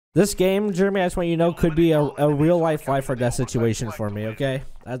This game, Jeremy, I just want you to know, could be a real life or death situation for me, okay?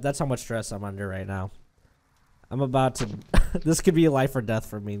 That's how much stress I'm under right now. I'm about to... this could be life or death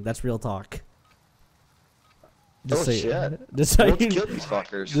for me. That's real talk. Just so shit. Just so Let's you, kill these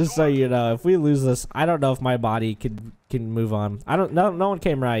fuckers. Just so you know, if we lose this, I don't know if my body can move on. I don't... No one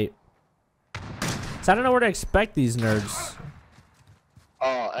came right. So I don't know where to expect these nerds.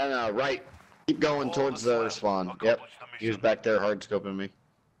 Oh, and right. Keep going towards the spawn. Yep. He was back there hard scoping me.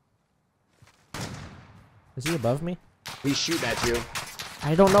 Is he above me? He's shooting at you.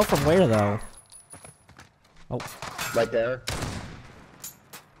 I don't know from where, though. Oh. Right there.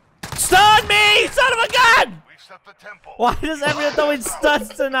 Stun me! Son of a gun! Why does everyone throwing stuns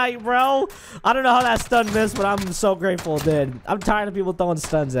tonight, bro? I don't know how that stun missed, but I'm so grateful it did. I'm tired of people throwing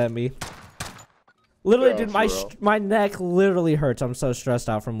stuns at me. Literally, dude, my neck literally hurts. I'm so stressed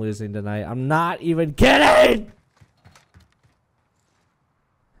out from losing tonight. I'm not even kidding!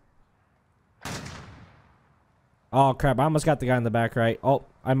 Oh, crap. I almost got the guy in the back right. Oh,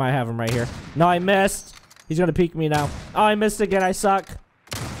 I might have him right here. No, I missed. He's going to peek me now. Oh, I missed again. I suck.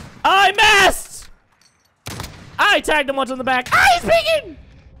 Oh, I missed! I tagged him once on the back. Ah, he's peeking!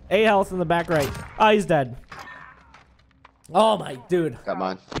 8 health in the back right. Oh, he's dead. Oh, my dude. Got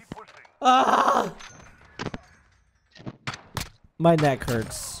mine. Ah! My neck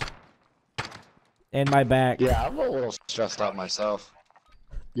hurts. And my back. Yeah, I'm a little stressed out myself.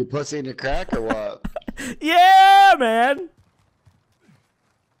 You pussy in your crack or what? Yeah, man.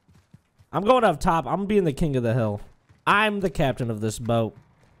 I'm going up top. I'm being the king of the hill. I'm the captain of this boat.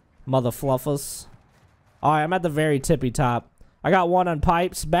 Mother fluffers. Alright, I'm at the very tippy top. I got one on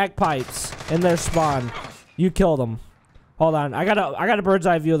pipes, back pipes, in their spawn. You killed them. Hold on. I got a bird's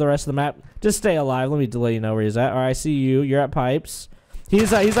eye view of the rest of the map. Just stay alive. Let me let you know where he's at. Alright, I see you. You're at pipes.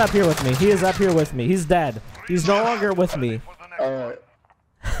 He's up here with me. He is up here with me. He's dead. He's no longer with me. Alright.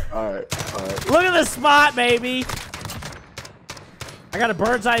 Alright. Look at the spot, baby. I got a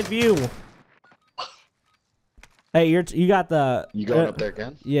bird's eye view. Hey, you got the... You going up there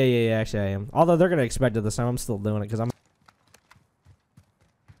again? Yeah, actually I am. Although they're going to expect it this time, I'm still doing it because I'm...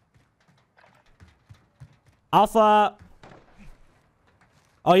 Alpha!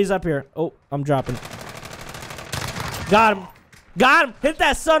 Oh, he's up here. Oh, I'm dropping. Got him. Got him! Hit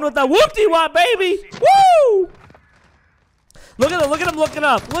that sun with that whoop-de-wop, baby! Woo! Look at him looking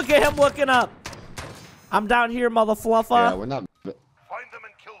up. Look at him looking up. I'm down here, mother fluffer. Yeah, we're not... Find them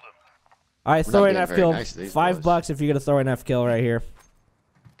and kill them. Alright, throwing F kill. Nice $5 if you get a throwing F kill right here.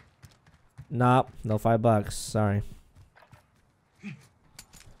 Nope, no $5. Sorry.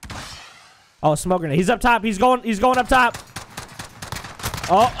 Oh, smoke grenade. He's up top. He's going up top.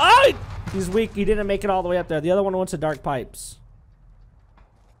 Oh, he's weak. He didn't make it all the way up there. The other one went to dark pipes.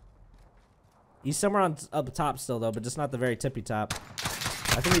 He's somewhere on up top still though, but just not the very tippy top.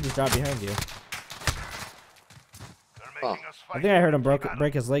 I think he just dropped behind you. Oh. I think I heard him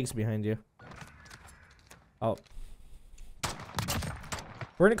break his legs behind you. Oh.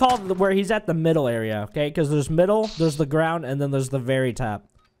 We're gonna call it where he's at the middle area, okay? Because there's middle, there's the ground, and then there's the very top.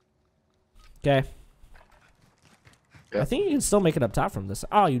 Okay. Yep. I think you can still make it up top from this.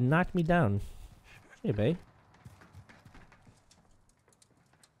 Oh, you knocked me down. Hey, babe.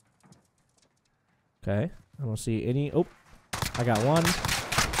 Okay. I don't see any. Oh, I got one.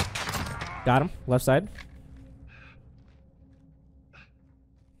 Got him. Left side.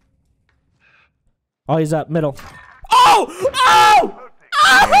 Oh, he's up middle. Oh! Oh!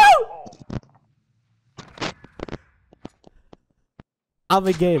 Oh! I'm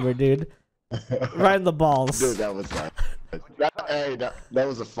a gamer, dude. Right in the balls. Dude, that was nice. That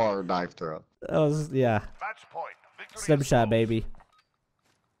was a far knife throw. That was, yeah. Match point. Victory Slim shot, baby.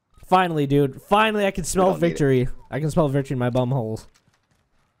 Finally, dude. Finally, I can smell victory. I can smell victory in my bum holes.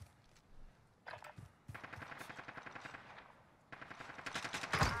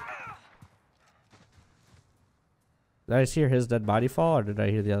 Did I just hear his dead body fall, or did I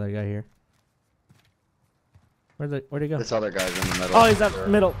hear the other guy here? Where'd he go? This other guy's in the middle. Oh, he's up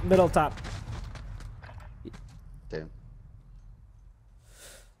middle top. Damn.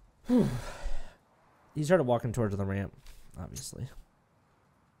 He started walking towards the ramp, obviously.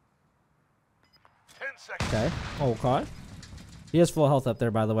 10 seconds. Okay. Oh, okay. He has full health up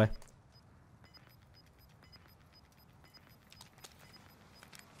there, by the way.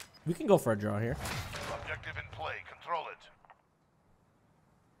 We can go for a draw here. Objective in play. Control it.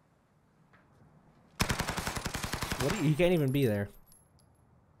 What? He can't even be there.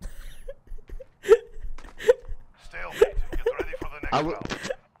 Stalemate. Get ready for the next round.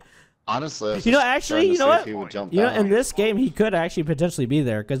 Honestly, You know, actually, you know what? He would jump You know, down. in this game, he could actually potentially be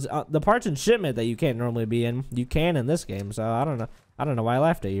there because the parts and shipment that you can't normally be in, you can in this game. So I don't know. I don't know why I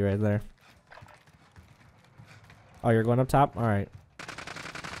laughed at you right there. Oh, you're going up top? Alright.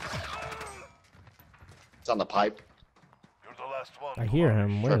 It's on the pipe. You're the last one. I hear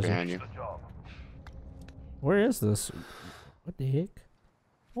him. Where Right is he? behind you. The job. Where is this? What the heck?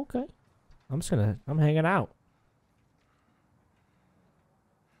 Okay. I'm hanging out.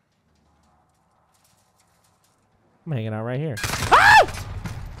 I'm hanging out right here.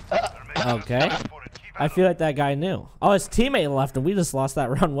 Okay. I feel like that guy knew. Oh, his teammate left and we just lost that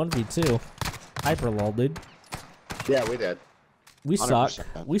round 1v2. Hyper lol, dude. Yeah, we did. We suck.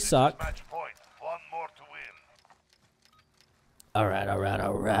 100%. We suck. Match point. One more to win. Alright, alright,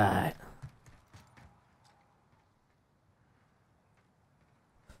 alright.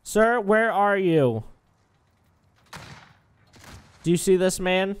 Sir, where are you? Do you see this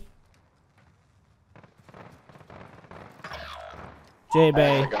man?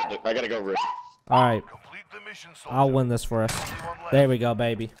 J-Bay. I gotta go, Rick. Alright, Complete the mission, soldier. I'll win this for us. Only one left. There we go,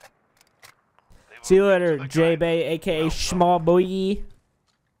 baby. They will See you lead later, to the J-Bay, aka Small Boy.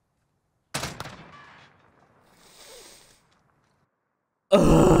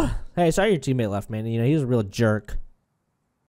 Ugh. Hey, sorry your teammate left, man. You know, he was a real jerk.